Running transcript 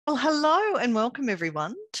Well, hello and welcome,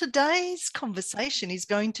 everyone. Today's conversation is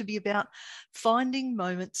going to be about finding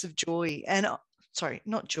moments of joy and, sorry,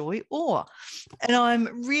 not joy, awe. And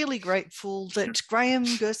I'm really grateful that Graham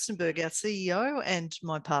Gerstenberg, our CEO and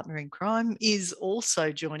my partner in crime, is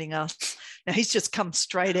also joining us. Now, he's just come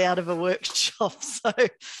straight out of a workshop. So,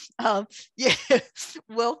 yeah,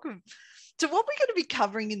 welcome. So, what we're going to be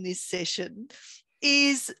covering in this session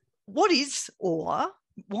is what is awe?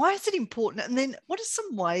 Why is it important? And then what are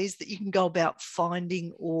some ways that you can go about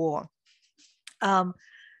finding awe?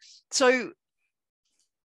 So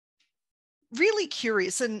really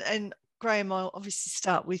curious, and Graham, I'll obviously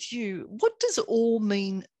start with you. What does awe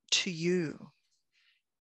mean to you?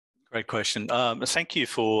 Great question. Thank you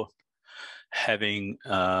for having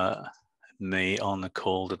me on the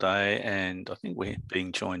call today. And I think we're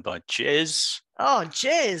being joined by Jez. Oh,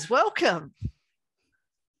 Jez, welcome.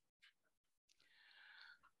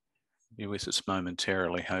 Be with us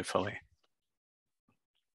momentarily, hopefully.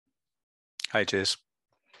 Hey, Jez.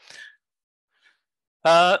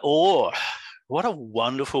 Awe. What a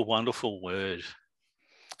wonderful, wonderful word.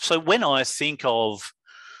 So when I think of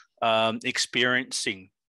experiencing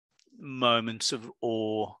moments of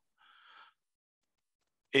awe,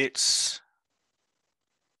 it's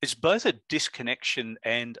both a disconnection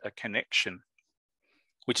and a connection,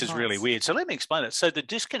 which is really weird. So let me explain it. So the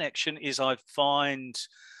disconnection is I find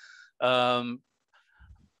one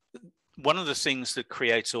of the things that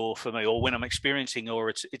creates awe for me, or when I'm experiencing awe,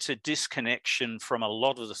 it's a disconnection from a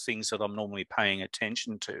lot of the things that I'm normally paying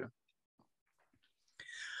attention to.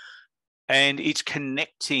 And it's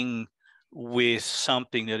connecting with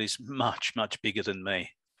something that is much, much bigger than me.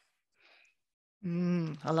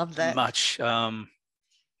 I love that. Much,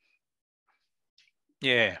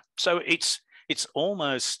 yeah. So it's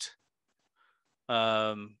almost,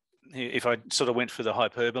 if I sort of went for the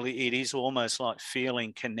hyperbole, it is almost like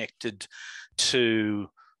feeling connected to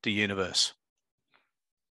the universe.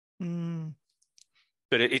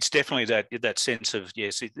 But it's definitely that sense of,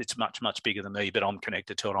 yes, it's much, much bigger than me, but I'm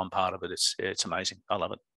connected to it. I'm part of it. It's amazing. I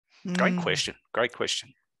love it. Great question. Great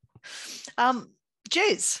question.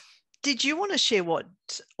 Jez, did you want to share what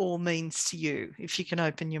awe means to you? If you can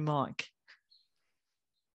open your mic.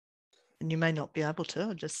 And you may not be able to.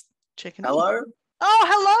 I'm just checking. Hello? Oh,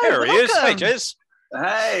 hello. There he is. Hey, Jez.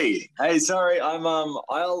 Hey, sorry.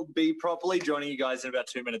 I'll be properly joining you guys in about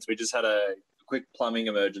 2 minutes. We just had a quick plumbing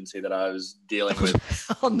emergency that I was dealing with.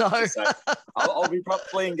 Oh, no. So I'll be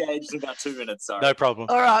properly engaged in about 2 minutes. Sorry. No problem.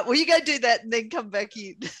 All right. Well, you go do that and then come back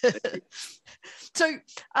in. So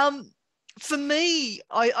for me,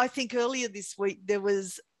 I think earlier this week there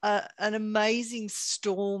was an amazing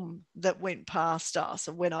storm that went past us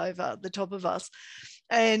or went over the top of us.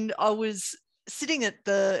 And I was sitting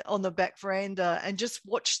on the back veranda and just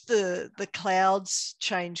watched the clouds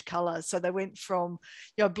change color. So they went from,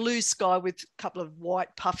 blue sky with a couple of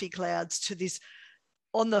white puffy clouds to this,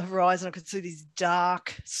 on the horizon I could see these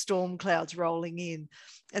dark storm clouds rolling in,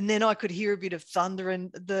 and then I could hear a bit of thunder,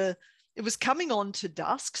 and it was coming on to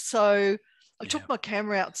dusk. So I took my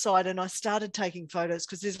camera outside and I started taking photos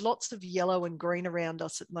because there's lots of yellow and green around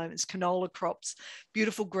us at the moment. It's canola crops,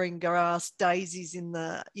 beautiful green grass, daisies in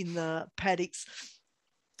the paddocks.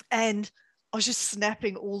 And I was just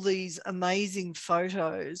snapping all these amazing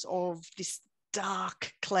photos of this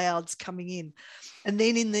dark clouds coming in. And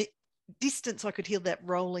then in the distance, I could hear that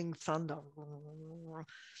rolling thunder.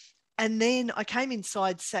 And then I came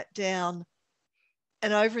inside, sat down,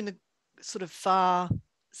 and over in the sort of far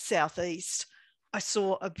southeast, I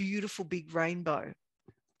saw a beautiful big rainbow.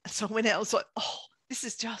 So I went out, I was like, oh, this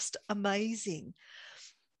is just amazing.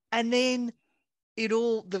 And then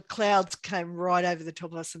the clouds came right over the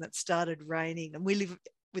top of us and it started raining. And we live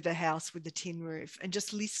with a house with a tin roof, and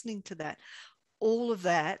just listening to that, all of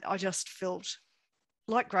that, I just felt,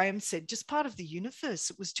 like Graham said, just part of the universe.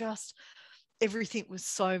 It was just, everything was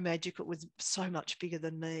so magical. It was so much bigger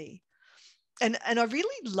than me. And I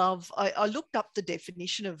really love, I looked up the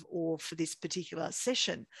definition of awe for this particular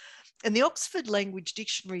session, and the Oxford Language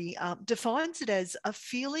Dictionary defines it as a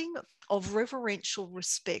feeling of reverential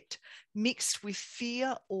respect mixed with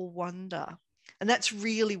fear or wonder. And that's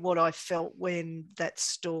really what I felt when that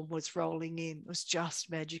storm was rolling in. It was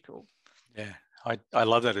just magical. Yeah, I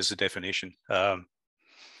love that as a definition.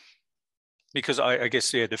 Because I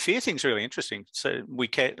guess, the fear thing's really interesting. So we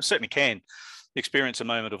certainly can experience a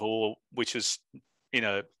moment of awe, which is,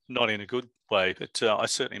 not in a good way, but I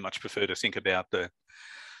certainly much prefer to think about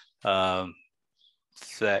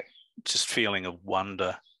that just feeling of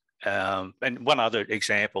wonder. And one other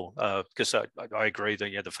example, because I agree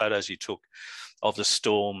that the photos you took of the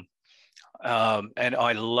storm, and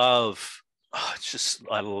I love it's just,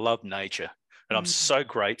 I love nature, and I'm so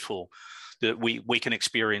grateful that we can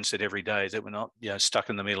experience it every day, that we're not, you know, stuck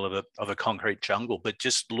in the middle of a concrete jungle, but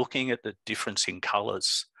just looking at the difference in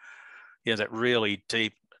colours, you know, that really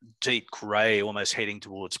deep grey, almost heading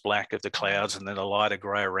towards black of the clouds, and then a lighter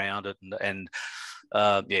grey around it, and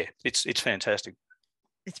yeah, it's fantastic.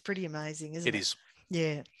 It's pretty amazing, isn't it? It is.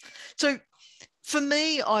 Yeah. So for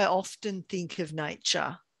me, I often think of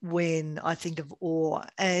nature when I think of awe.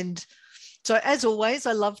 And so, as always,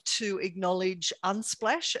 I love to acknowledge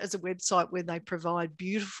Unsplash as a website where they provide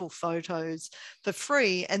beautiful photos for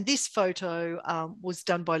free. And this photo was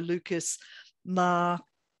done by Lucas Marcamini.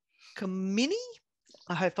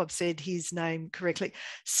 I hope I've said his name correctly.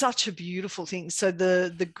 Such a beautiful thing. So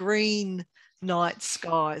the green night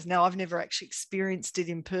skies. Now, I've never actually experienced it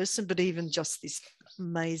in person, but even just this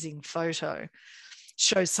amazing photo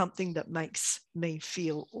shows something that makes me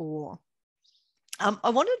feel awe.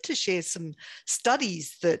 I wanted to share some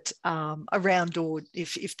studies that around awe,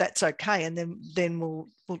 if that's okay, and then we'll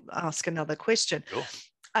ask another question. Sure.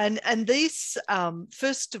 And this,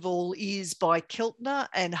 first of all, is by Keltner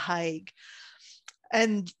and Haig.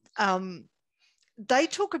 And they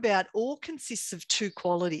talk about awe consists of two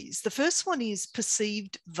qualities. The first one is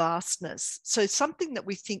perceived vastness, so something that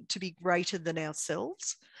we think to be greater than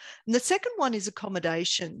ourselves. And the second one is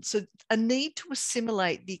accommodation, so a need to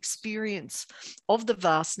assimilate the experience of the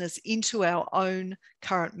vastness into our own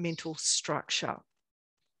current mental structure.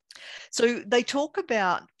 So they talk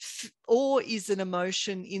about awe is an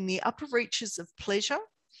emotion in the upper reaches of pleasure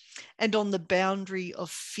and on the boundary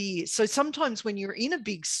of fear. So sometimes when you're in a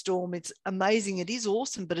big storm, it's amazing, it is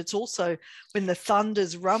awesome, but it's also when the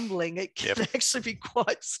thunder's rumbling, it can actually be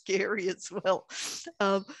quite scary as well.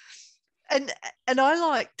 And I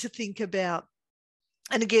like to think about,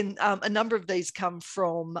 and again, a number of these come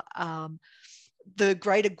from the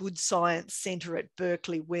Greater Good Science Centre at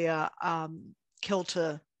Berkeley, where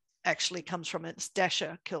Kelter actually comes from. It's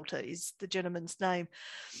Dasher Kelter is the gentleman's name.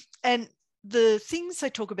 And the things they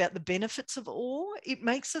talk about, the benefits of awe, it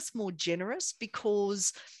makes us more generous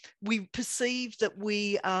because we perceive that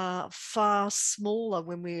we are far smaller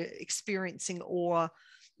when we're experiencing awe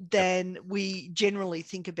than we generally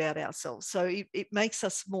think about ourselves. So it makes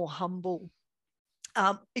us more humble.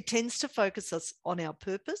 It tends to focus us on our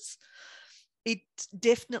purpose. It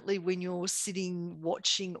definitely, when you're sitting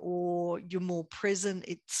watching or you're more present,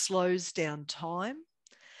 it slows down time.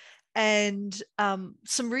 And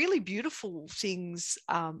some really beautiful things,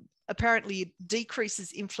 apparently it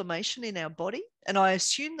decreases inflammation in our body. And I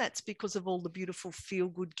assume that's because of all the beautiful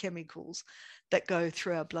feel-good chemicals that go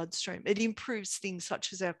through our bloodstream. It improves things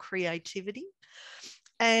such as our creativity.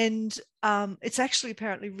 And it's actually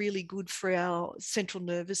apparently really good for our central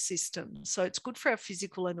nervous system. So it's good for our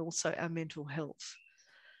physical and also our mental health.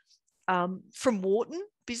 From Wharton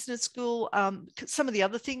Business School, some of the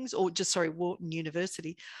other things, Wharton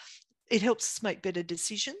University, it helps us make better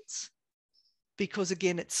decisions because,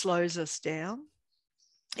 again, it slows us down.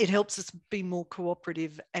 It helps us be more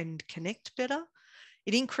cooperative and connect better.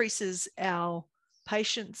 It increases our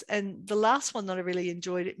patience. And the last one that I really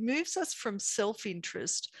enjoyed, it moves us from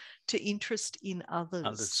self-interest to interest in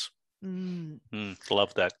others.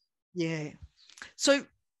 Love that. Yeah. So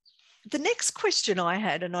the next question I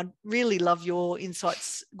had, and I'd really love your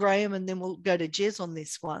insights, Graham, and then we'll go to Jez on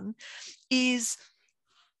this one, is,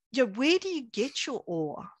 where do you get your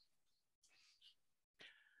awe?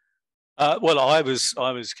 Well, I was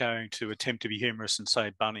going to attempt to be humorous and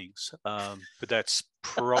say Bunnings, but that's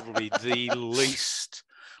probably the least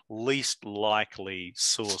likely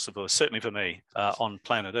source of, certainly for me, on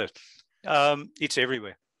planet Earth. It's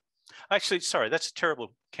everywhere. Actually, sorry, that's a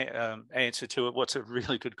terrible answer to it. What's a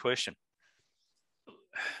really good question?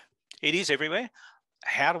 It is everywhere.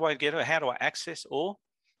 How do I get it? How do I access awe?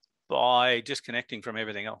 By disconnecting from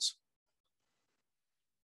everything else.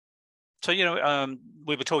 So,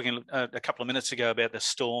 we were talking a couple of minutes ago about the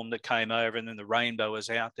storm that came over and then the rainbow was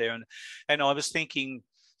out there. And I was thinking,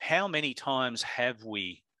 how many times have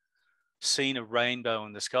we seen a rainbow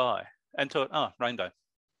in the sky and thought, oh, rainbow,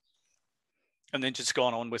 and then just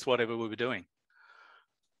gone on with whatever we were doing,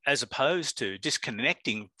 as opposed to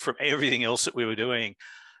disconnecting from everything else that we were doing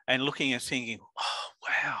and looking and thinking, oh,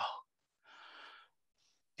 wow.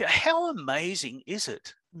 How amazing is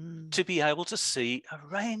it to be able to see a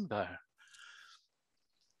rainbow?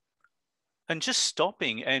 And just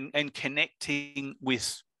stopping and connecting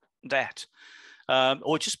with that,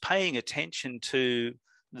 or just paying attention to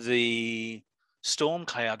the storm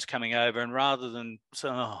clouds coming over, and rather than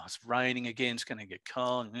saying, oh, it's raining again, it's going to get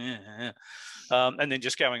cold, and then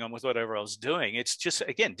just going on with whatever I was doing, it's just,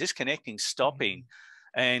 again, disconnecting, stopping,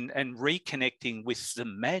 and reconnecting with the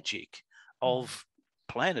magic of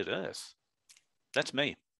planet Earth. That's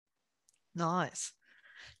me. Nice.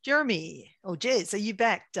 Jeremy or Jez, are you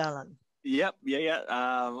back, darling? Yep. Yeah.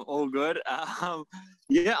 All good.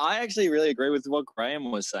 Yeah, I actually really agree with what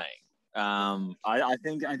Graham was saying. I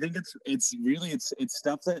think it's really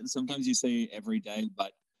stuff that sometimes you see every day,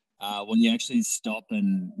 but when you actually stop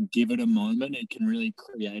and give it a moment, it can really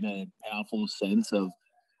create a powerful sense of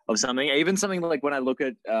something. Even something like when I look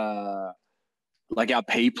at like our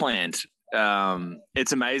pea plant,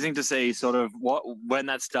 it's amazing to see sort of when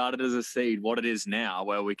that started as a seed, what it is now,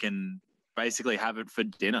 where we can basically have it for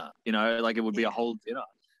dinner. You know, like it would be a whole dinner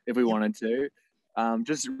if we wanted to.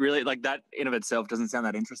 Just really like that in of itself doesn't sound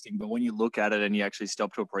that interesting, but when you look at it and you actually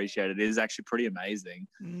stop to appreciate it, it is actually pretty amazing.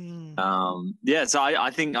 Yeah, so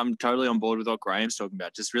I think I'm totally on board with what Graham's talking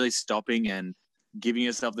about. Just really stopping and giving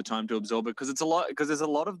yourself the time to absorb it, because there's a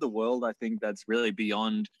lot of the world, I think, that's really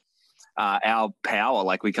beyond our power.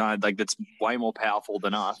 Like we can't, like, that's way more powerful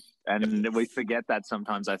than us, and we forget that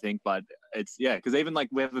sometimes, I think. But it's, yeah, because even like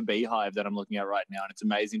we have a beehive that I'm looking at right now, and it's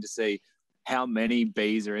amazing to see how many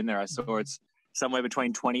bees are in there. I saw it's somewhere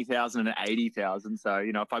between 20,000 and 80,000. So,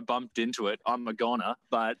 you know, if I bumped into it, I'm a goner.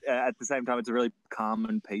 But at the same time, it's a really calm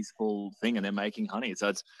and peaceful thing, and they're making honey. So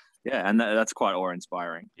it's, yeah, and that's quite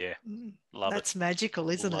awe-inspiring. Yeah, love That's it.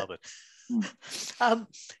 magical, isn't Love it? it.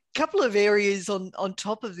 Couple of areas on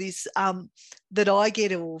top of this that I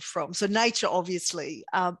get all from. So nature, obviously,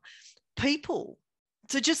 people.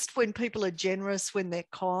 So just when people are generous, when they're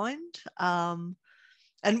kind,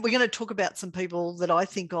 and we're going to talk about some people that I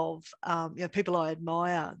think of, you know, people I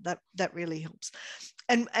admire. That really helps.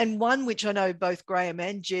 And one which I know both Graham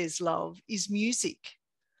and Jez love is music.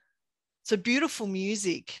 So beautiful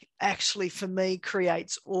music actually for me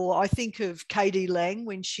creates awe. I think of KD Lang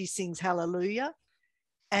when she sings Hallelujah,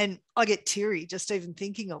 and I get teary just even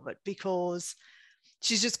thinking of it, because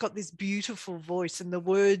she's just got this beautiful voice, and the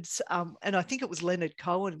words, and I think it was Leonard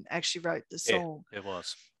Cohen actually wrote the song. Yeah, it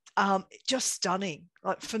was. Just stunning.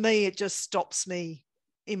 Like for me, it just stops me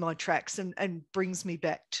in my tracks and brings me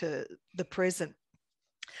back to the present.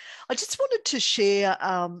 I just wanted to share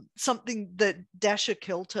something that Dasher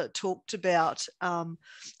Kelter talked about. And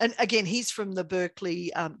again, he's from the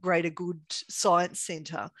Berkeley Greater Good Science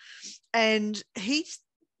Centre. And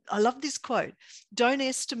I love this quote: don't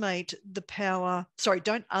underestimate the power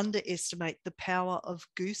of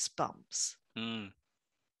goosebumps. And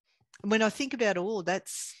when I think about awe,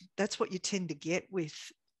 that's what you tend to get with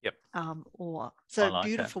awe. So like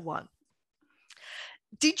beautiful that one.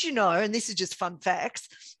 Did you know, and this is just fun facts,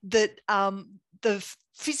 that the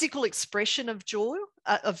physical expression of joy,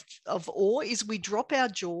 of awe, is we drop our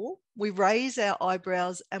jaw, we raise our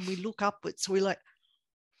eyebrows, and we look upwards. So we're like,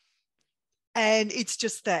 and it's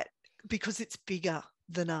just that, because it's bigger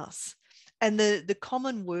than us. And the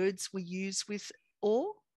common words we use with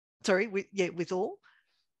awe, with awe.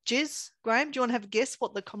 Jez, Graham, do you want to have a guess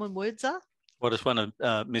what the common words are? What is one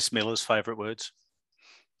of Miss Miller's favourite words?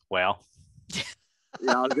 Wow.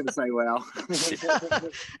 Yeah, I was going to say wow.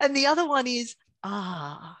 And the other one is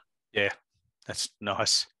ah. Yeah, that's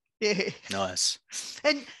nice. Yeah. Nice.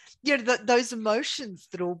 And, you know, those emotions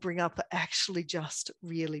that all bring up are actually just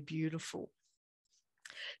really beautiful.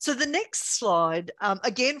 So the next slide,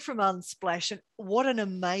 again from Unsplash, and what an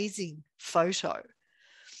amazing photo.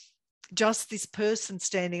 Just this person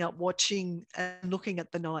standing up watching and looking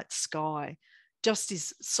at the night sky just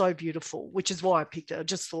is so beautiful, which is why I picked it. I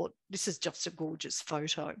just thought this is just a gorgeous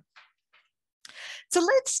photo. So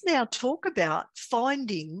let's now talk about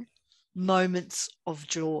finding moments of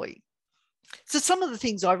joy. So some of the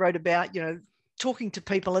things I wrote about, you know, talking to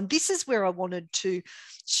people, and this is where I wanted to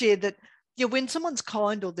share that, you know, when someone's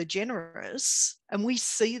kind or they're generous, and we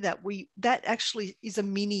see that, that actually is a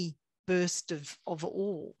mini burst of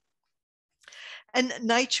awe. And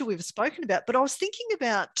nature we've spoken about, but I was thinking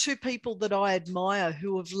about two people that I admire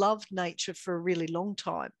who have loved nature for a really long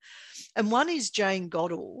time. And one is Jane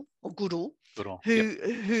Goodall,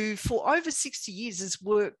 who for over 60 years has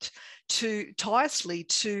worked tirelessly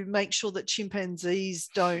to make sure that chimpanzees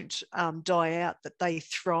don't die out, that they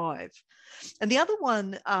thrive. And the other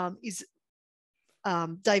one is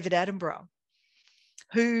David Attenborough,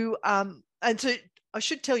 who, and so I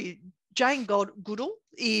should tell you, Jane Goodall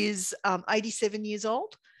is 87 years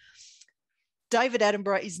old. David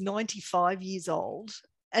Attenborough is 95 years old.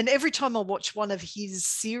 And every time I watch one of his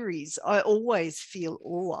series, I always feel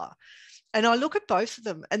awe. And I look at both of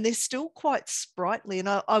them and they're still quite sprightly. And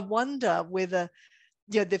I wonder whether,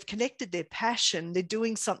 you know, they've connected their passion, they're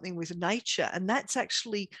doing something with nature, and that's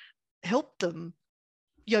actually helped them,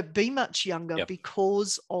 be much younger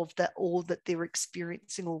because of that, all that they're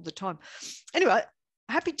experiencing all the time. Anyway,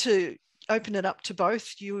 happy to open it up to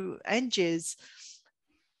both you and Jez,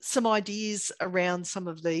 some ideas around some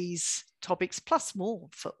of these topics, plus more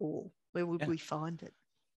for all. Where would we find it?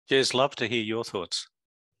 Jez, love to hear your thoughts.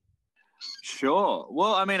 Sure.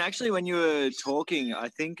 Well, I mean, actually, when you were talking, I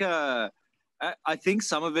think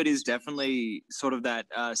some of it is definitely sort of that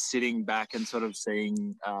sitting back and sort of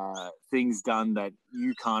seeing things done that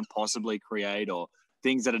you can't possibly create, or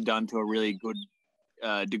things that are done to a really good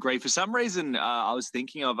degree. For some reason, I was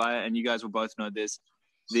thinking of, and you guys will both know this,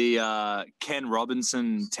 the Ken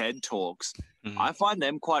Robinson TED Talks. I find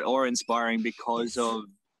them quite awe-inspiring because of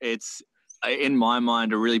it's, in my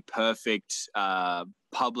mind, a really perfect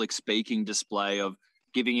public speaking display of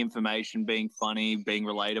giving information, being funny, being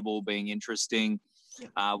relatable, being interesting,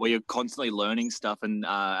 where you're constantly learning stuff. And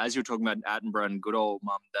as you're talking about Attenborough and good old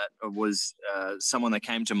mum, that was someone that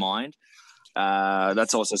came to mind.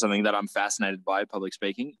 That's also something that I'm fascinated by, public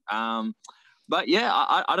speaking. But yeah,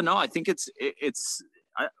 I don't know. I think it's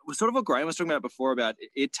sort of what Graham was talking about before, about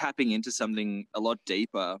it tapping into something a lot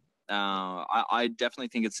deeper. I definitely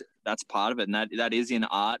think that's part of it, and that is in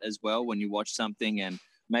art as well. When you watch something and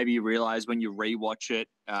maybe you realize when you rewatch it,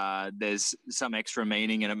 there's some extra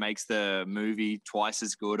meaning and it makes the movie twice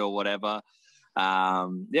as good or whatever. I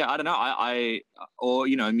don't know. Or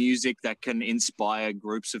music that can inspire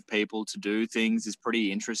groups of people to do things is pretty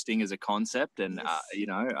interesting as a concept. And I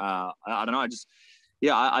don't know.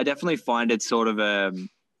 I definitely find it sort of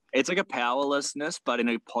it's like a powerlessness, but in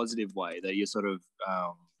a positive way, that you're sort of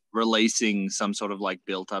releasing some sort of like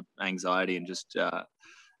built up anxiety and just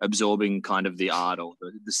absorbing kind of the art or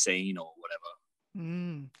the scene or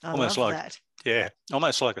whatever. I almost love that. Yeah,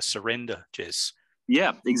 almost like a surrender, Jez.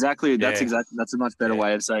 Yeah, exactly. That's a much better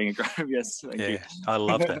way of saying it, Graham. Yes, thank you. I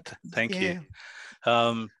love that. Thank you.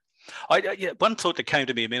 One thought that came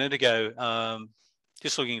to me a minute ago,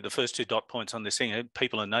 just looking at the first 2 dot points on this thing,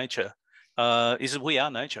 people and nature, is that we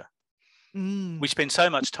are nature. We spend so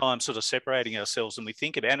much time sort of separating ourselves, and we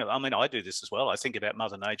think about it. I mean, I do this as well. I think about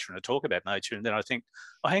Mother Nature and I talk about nature, and then I think,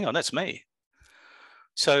 oh, hang on, that's me.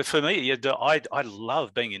 So for me, I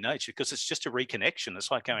love being in nature because it's just a reconnection. It's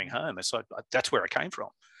like going home. It's like that's where I came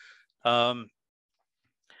from.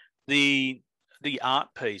 The art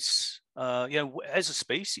piece, as a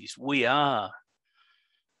species, we are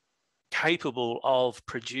capable of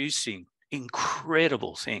producing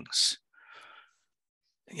incredible things.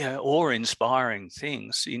 Awe-inspiring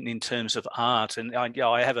things in terms of art. And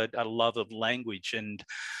I have a love of language, and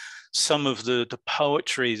some of the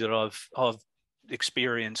poetry that I've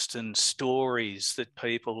experienced and stories that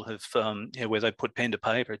people have, where they put pen to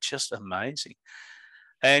paper, it's just amazing.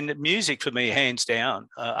 And music for me, hands down,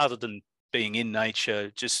 other than being in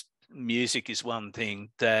nature, just music is one thing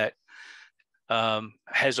that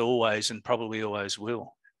has always and probably always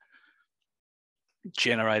will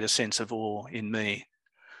generate a sense of awe in me.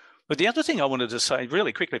 But the other thing I wanted to say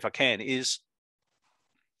really quickly, if I can, is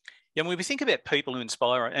when we think about people who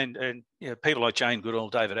inspire, and people like Jane Goodall,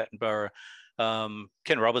 David Attenborough,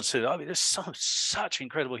 Ken Robinson, I mean, there's such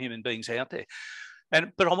incredible human beings out there.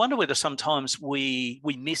 But I wonder whether sometimes we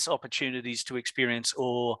miss opportunities to experience,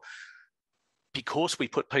 or because we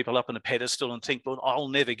put people up on a pedestal and think, well, I'll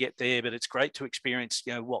never get there, but it's great to experience,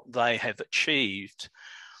 what they have achieved.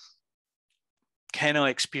 Can I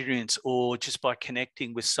experience awe just by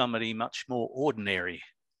connecting with somebody much more ordinary?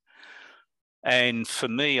 And for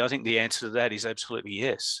me, I think the answer to that is absolutely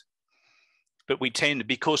yes. But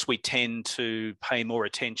because we tend to pay more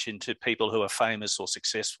attention to people who are famous or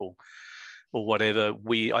successful or whatever,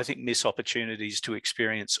 I think, miss opportunities to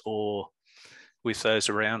experience awe with those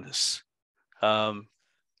around us.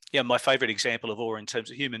 My favourite example of awe in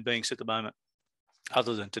terms of human beings at the moment,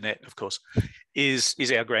 other than Danette, of course, is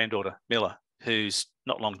our granddaughter, Miller, who's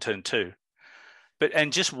not long turned 2.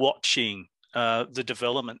 And just watching the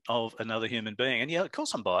development of another human being. And of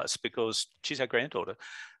course I'm biased because she's our granddaughter,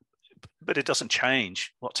 but it doesn't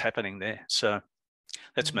change what's happening there. So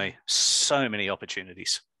that's me. So many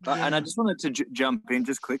opportunities. And I just wanted to jump in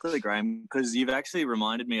just quickly, Graham, because you've actually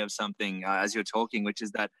reminded me of something as you're talking, which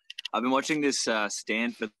is that I've been watching this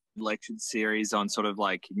Stanford lecture series on sort of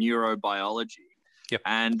like neurobiology. Yep.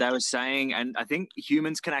 And they were saying, and I think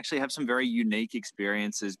humans can actually have some very unique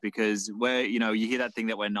experiences, because you hear that thing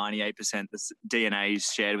that we're 98% the DNA is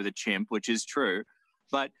shared with a chimp, which is true.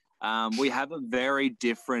 But we have a very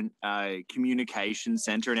different communication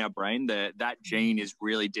center in our brain. That gene is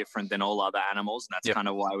really different than all other animals. And that's kind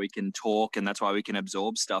of why we can talk, and that's why we can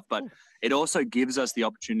absorb stuff. But it also gives us the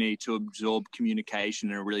opportunity to absorb communication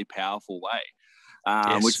in a really powerful way.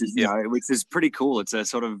 Yes. which is which is pretty cool. It's a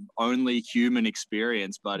sort of only human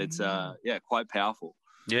experience, but it's quite powerful.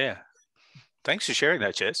 Yeah. Thanks for sharing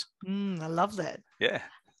that, Jess. I love that. Yeah.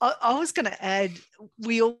 I was going to add,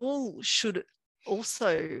 we all should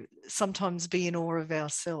also sometimes be in awe of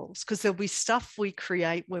ourselves, because there'll be stuff we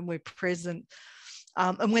create when we're present.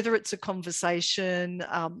 And whether it's a conversation,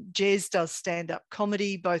 Jez does stand-up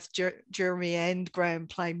comedy, both Jeremy and Graham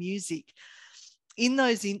play music. In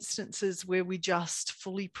those instances where we're just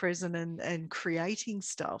fully present and creating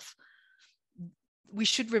stuff, we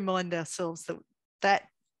should remind ourselves that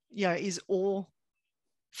is awe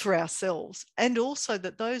for ourselves, and also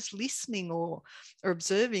that those listening or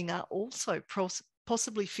observing are also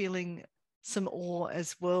possibly feeling some awe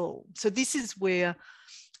as well. So this is where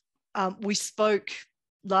we spoke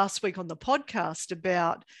last week on the podcast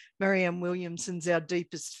about Marianne Williamson's Our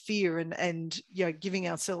Deepest Fear, and giving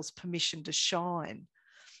ourselves permission to shine.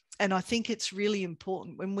 And I think it's really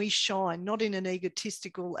important when we shine, not in an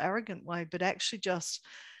egotistical, arrogant way, but actually just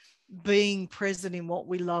being present in what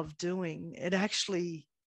we love doing. It actually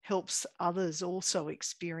helps others also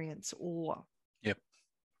experience awe. Yep.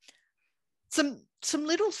 Some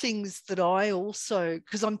little things that I also,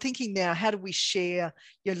 because I'm thinking now, how do we share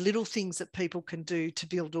little things that people can do to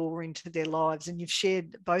build awe into their lives? And you've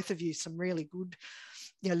shared, both of you, some really good,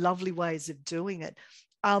 lovely ways of doing it.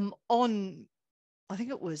 On, I think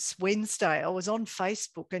it was Wednesday, I was on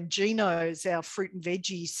Facebook, and Gino's, our fruit and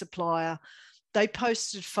veggie supplier, they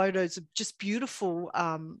posted photos of just beautiful,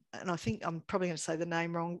 and I think I'm probably going to say the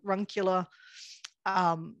name wrong, ranuncular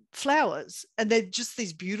flowers. And they're just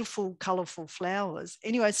these beautiful, colourful flowers.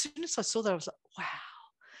 Anyway, as soon as I saw that, I was like, wow.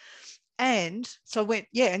 And so I went,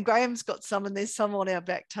 and Graham's got some, and there's some on our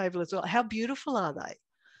back table as well. How beautiful are they?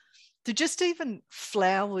 So just even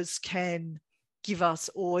flowers can give us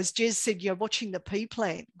awe. As Jez said, watching the pea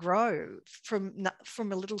plant grow from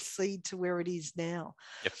a little seed to where it is now.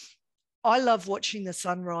 Yep. I love watching the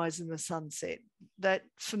sunrise and the sunset. That,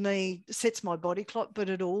 for me, sets my body clock, but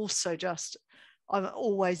it also just, I'm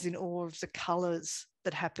always in awe of the colours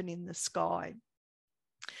that happen in the sky.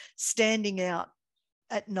 Standing out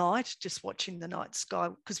at night, just watching the night sky,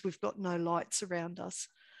 because we've got no lights around us.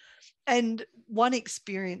 And one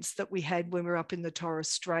experience that we had when we were up in the Torres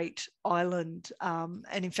Strait Island, and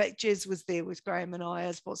in fact, Jez was there with Graham and I,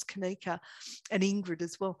 as was Kanika and Ingrid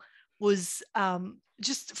as well, was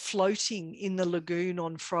just floating in the lagoon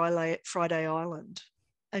on Friday Island,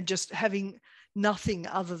 and just having nothing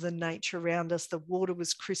other than nature around us. The water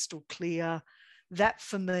was crystal clear. That,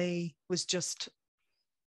 for me, was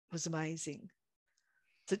amazing.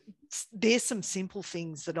 There's some simple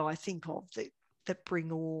things that I think of that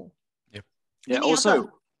bring awe. Yep. Yeah. Any also, other?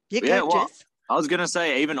 Jess? I was gonna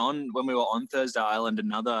say, even when we were on Thursday Island,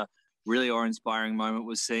 another really awe-inspiring moment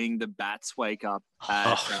was seeing the bats wake up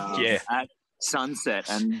at sunset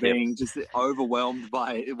and being just overwhelmed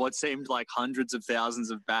by what seemed like hundreds of thousands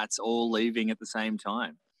of bats all leaving at the same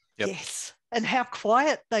time. Yep. Yes, and how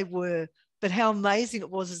quiet they were, but how amazing it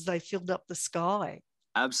was as they filled up the sky.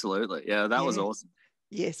 Absolutely. Yeah, that was awesome.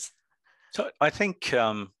 Yes. So I think,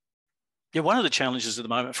 one of the challenges at the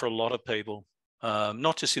moment for a lot of people,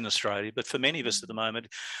 not just in Australia, but for many of us at the moment,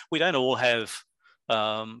 we don't all have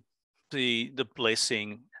the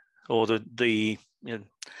blessing or the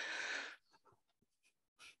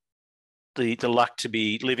luck to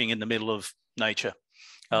be living in the middle of nature.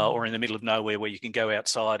 Or in the middle of nowhere, where you can go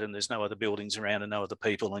outside and there's no other buildings around and no other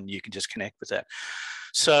people, and you can just connect with that.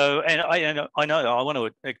 So, and I know I want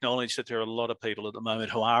to acknowledge that there are a lot of people at the moment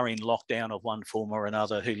who are in lockdown of one form or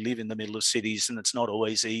another, who live in the middle of cities, and it's not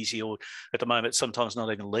always easy, or at the moment sometimes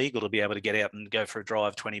not even legal, to be able to get out and go for a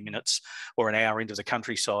drive 20 minutes or an hour into the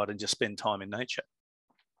countryside and just spend time in nature.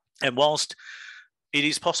 And whilst it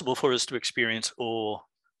is possible for us to experience awe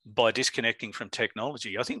by disconnecting from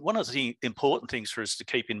technology, I think one of the important things for us to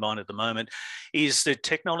keep in mind at the moment is that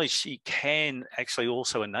technology can actually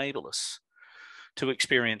also enable us to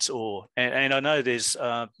experience awe. And I know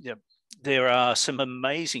there are some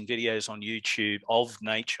amazing videos on YouTube of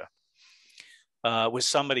nature where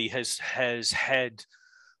somebody has had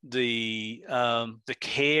the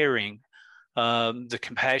caring, the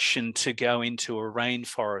compassion to go into a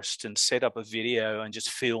rainforest and set up a video and just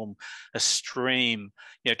film a stream,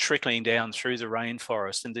 trickling down through the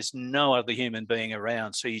rainforest, and there's no other human being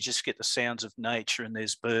around, so you just get the sounds of nature and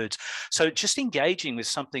there's birds. So just engaging with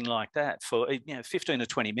something like that for 15 or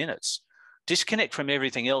 20 minutes, disconnect from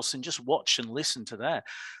everything else and just watch and listen to that.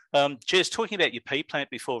 Jez, talking about your pea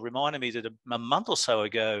plant before reminded me that a month or so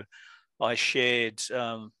ago I shared,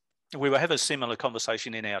 we were having a similar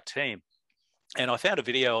conversation in our team. And I found a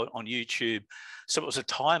video on YouTube. So it was a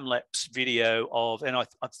time-lapse video of, and I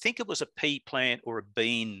think it was a pea plant or a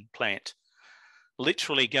bean plant,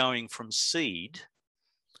 literally going from seed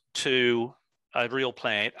to a real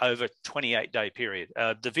plant over a 28-day period.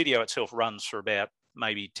 The video itself runs for about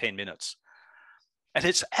maybe 10 minutes. And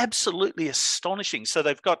it's absolutely astonishing. So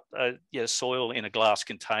they've got soil in a glass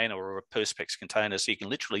container or a Perspex container, so you can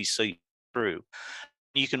literally see through.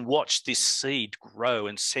 You can watch this seed grow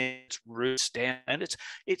and send its roots down, and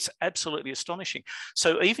it's absolutely astonishing.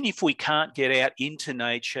 So even if we can't get out into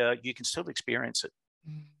nature, you can still experience it.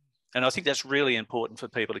 And I think that's really important for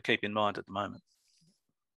people to keep in mind at the moment.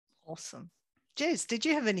 Awesome. Jez, did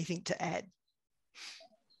you have anything to add?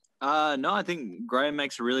 No, I think Graham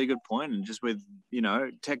makes a really good point. And just with,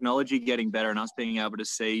 technology getting better and us being able to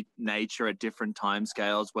see nature at different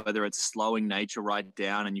timescales, whether it's slowing nature right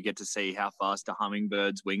down and you get to see how fast a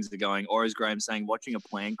hummingbird's wings are going, or as Graham's saying, watching a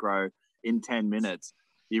plant grow in 10 minutes,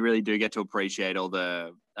 you really do get to appreciate all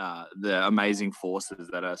the amazing forces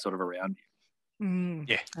that are sort of around you.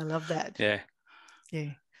 Yeah. I love that. Yeah.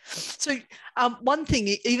 Yeah. So one thing,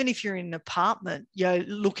 even if you're in an apartment,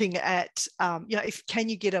 looking at, can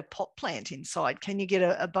you get a pot plant inside? Can you get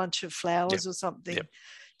a bunch of flowers or something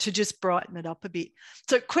to just brighten it up a bit?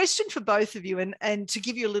 So question for both of you, and to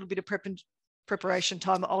give you a little bit of preparation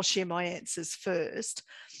time, I'll share my answers first.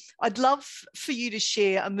 I'd love for you to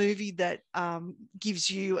share a movie that gives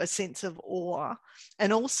you a sense of awe,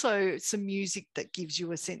 and also some music that gives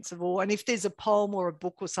you a sense of awe. And if there's a poem or a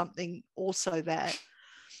book or something, also that.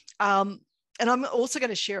 And I'm also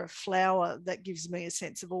going to share a flower that gives me a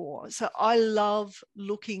sense of awe. So I love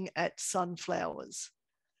looking at sunflowers,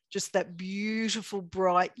 just that beautiful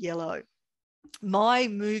bright yellow. My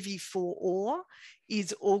movie for awe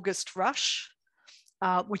is August Rush,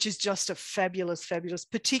 which is just a fabulous,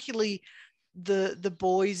 particularly the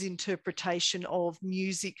boys' interpretation of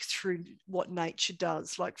music through what nature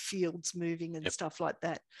does, like fields moving and stuff like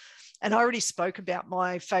that. And I already spoke about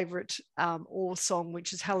my favourite awe song,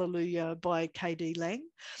 which is Hallelujah by K.D. Lang.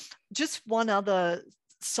 Just one other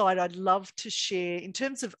side I'd love to share in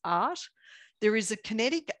terms of art. There is a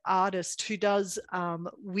kinetic artist who does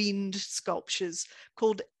wind sculptures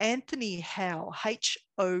called Anthony Howe, Howe.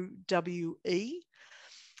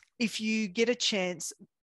 If you get a chance,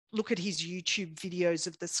 look at his YouTube videos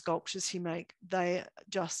of the sculptures he makes. They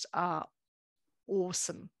just are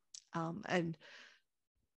awesome and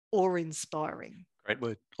awe-inspiring. Great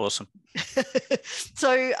word. Awesome.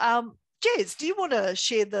 So, Jez, do you want to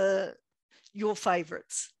share your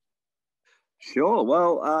favourites? Sure.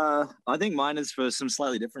 Well, I think mine is for some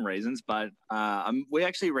slightly different reasons, but we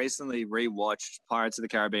actually recently rewatched Pirates of the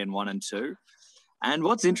Caribbean 1 and 2. And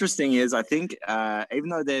what's interesting is I think even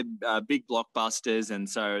though they're big blockbusters, and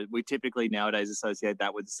so we typically nowadays associate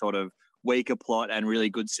that with sort of weaker plot and really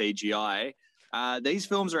good CGI, these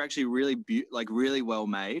films are actually really really well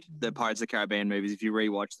made. The Pirates of the Caribbean movies, if you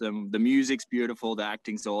rewatch them, the music's beautiful, the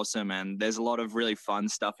acting's awesome, and there's a lot of really fun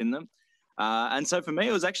stuff in them. And so for me,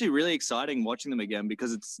 it was actually really exciting watching them again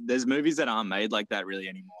because there's movies that aren't made like that really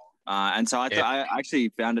anymore. And so I actually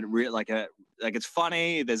found it it's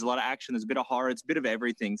funny. There's a lot of action. There's a bit of horror. It's a bit of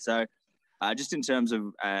everything. So just in terms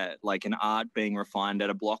of like an art being refined at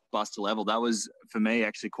a blockbuster level, that was for me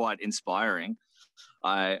actually quite inspiring.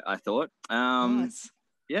 I thought. Nice.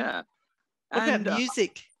 Yeah. What about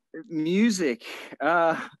music? Music.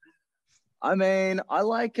 I mean, I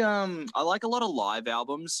like a lot of live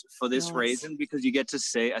albums for this reason because you get to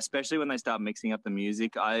see, especially when they start mixing up the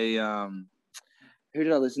music. Who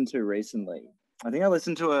did I listen to recently? I think I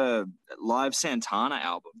listened to a live Santana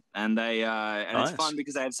album, and nice. It's fun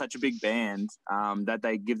because they have such a big band that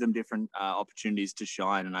they give them different opportunities to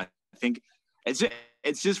shine, and I think it's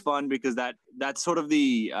just fun because that's sort of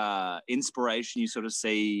the inspiration you sort of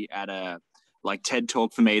see at a like TED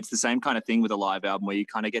Talk. For me, it's the same kind of thing with a live album where you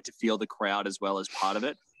kind of get to feel the crowd as well as part of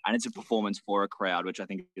it, and it's a performance for a crowd, which I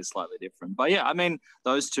think is slightly different. But yeah, I mean,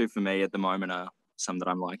 those two for me at the moment are some that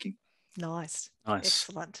I'm liking. Nice.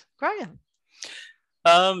 Excellent. Graham.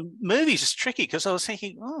 Movies is tricky because I was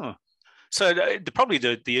thinking, so probably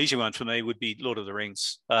the easy one for me would be Lord of the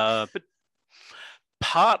Rings, but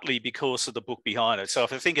partly because of the book behind it. So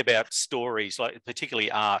if I think about stories, like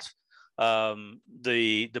particularly art,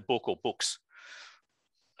 the book or books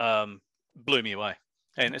blew me away,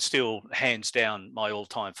 and it's still hands down my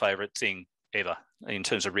all-time favorite thing ever in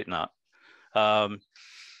terms of written art.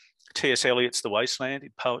 T.S. Eliot's The Wasteland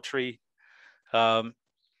in poetry.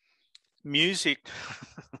 Music,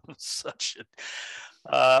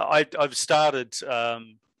 I've started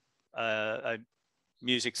a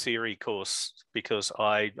music theory course because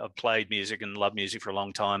I've played music and loved music for a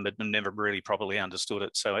long time, but never really properly understood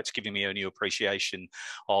it. So it's giving me a new appreciation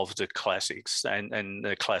of the classics and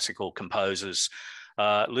the classical composers.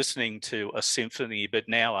 Listening to a symphony, but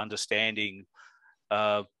now understanding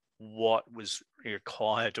what was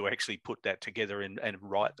required to actually put that together and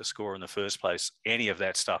write the score in the first place. Any of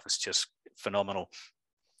that stuff is just phenomenal.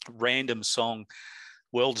 Random song,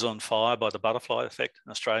 World's on Fire by the Butterfly Effect,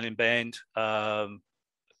 an Australian band.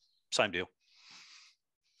 Same deal.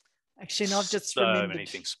 Actually, and I've just so remembered many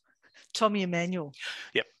things. Tommy Emmanuel.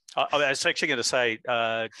 Yep. I was actually going to say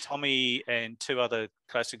Tommy and two other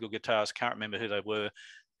classical guitarists, can't remember who they were,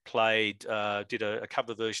 did a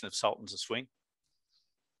cover version of Sultans of Swing,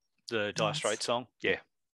 the Dire Straits song. Yeah.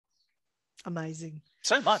 Amazing.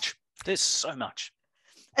 So much. There's so much.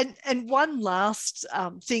 And one last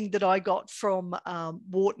thing that I got from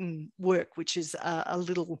Wharton Work, which is a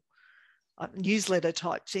little newsletter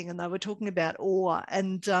type thing, and they were talking about awe,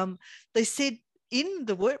 and they said in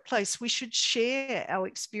the workplace we should share our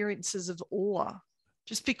experiences of awe,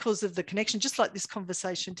 just because of the connection, just like this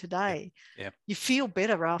conversation today. Yeah. You feel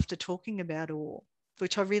better after talking about awe,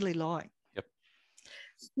 which I really like. Yep.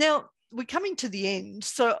 Now we're coming to the end,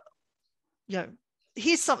 so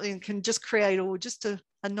here's something that can just create awe, just a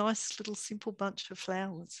nice little simple bunch of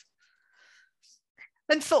flowers.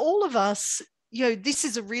 And for all of us, this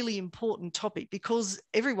is a really important topic because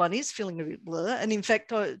everyone is feeling a bit blur. And in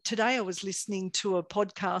fact, today I was listening to a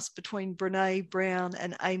podcast between Brene Brown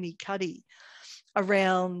and Amy Cuddy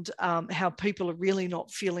around how people are really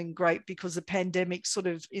not feeling great because the pandemic sort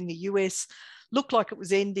of in the US looked like it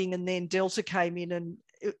was ending, and then Delta came in and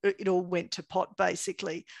it all went to pot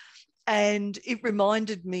basically. And it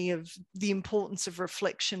reminded me of the importance of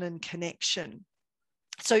reflection and connection.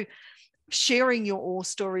 So sharing your awe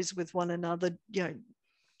stories with one another,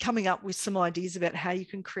 coming up with some ideas about how you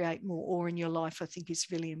can create more awe in your life, I think is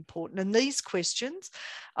really important. And these questions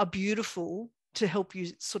are beautiful to help you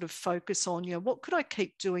sort of focus on, what could I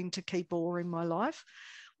keep doing to keep awe in my life?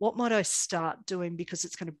 What might I start doing because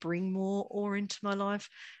it's going to bring more awe into my life?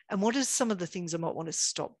 And what are some of the things I might want to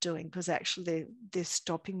stop doing because actually they're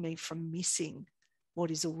stopping me from missing what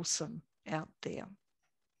is awesome out there?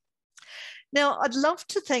 Now, I'd love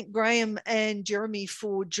to thank Graham and Jeremy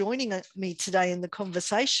for joining me today in the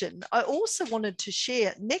conversation. I also wanted to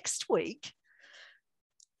share next week,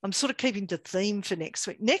 I'm sort of keeping to theme for next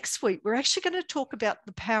week. Next week, we're actually going to talk about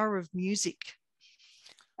the power of music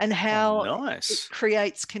and how it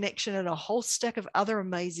creates connection and a whole stack of other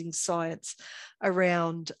amazing science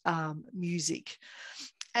around music.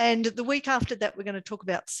 And the week after that, we're going to talk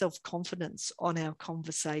about self-confidence on our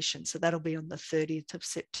conversation. So that'll be on the 30th of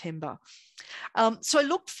September. So I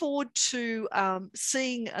look forward to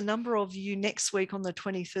seeing a number of you next week on the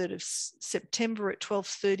 23rd of September at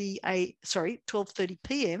 12:30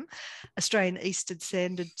 p.m. Australian Eastern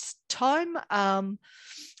Standard Time.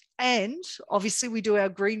 And obviously we do our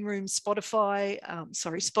Green Room Spotify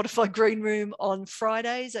Green Room on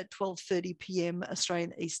Fridays at 12:30 p.m.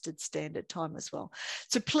 Australian Eastern Standard Time as well.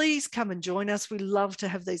 So please come and join us. We love to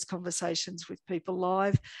have these conversations with people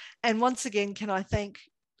live. And once again, can I thank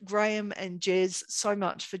Graham and Jez so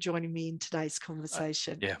much for joining me in today's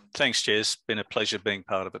conversation. Yeah, thanks, Jez. Been a pleasure being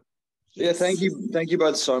part of it. Yes. Yeah, thank you. Thank you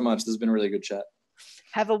both so much. This has been a really good chat.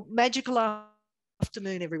 Have a magical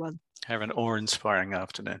afternoon, everyone. Have an awe-inspiring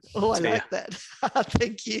afternoon. Oh, I like that.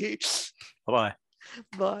 Thank you. Bye-bye.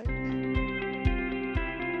 Bye.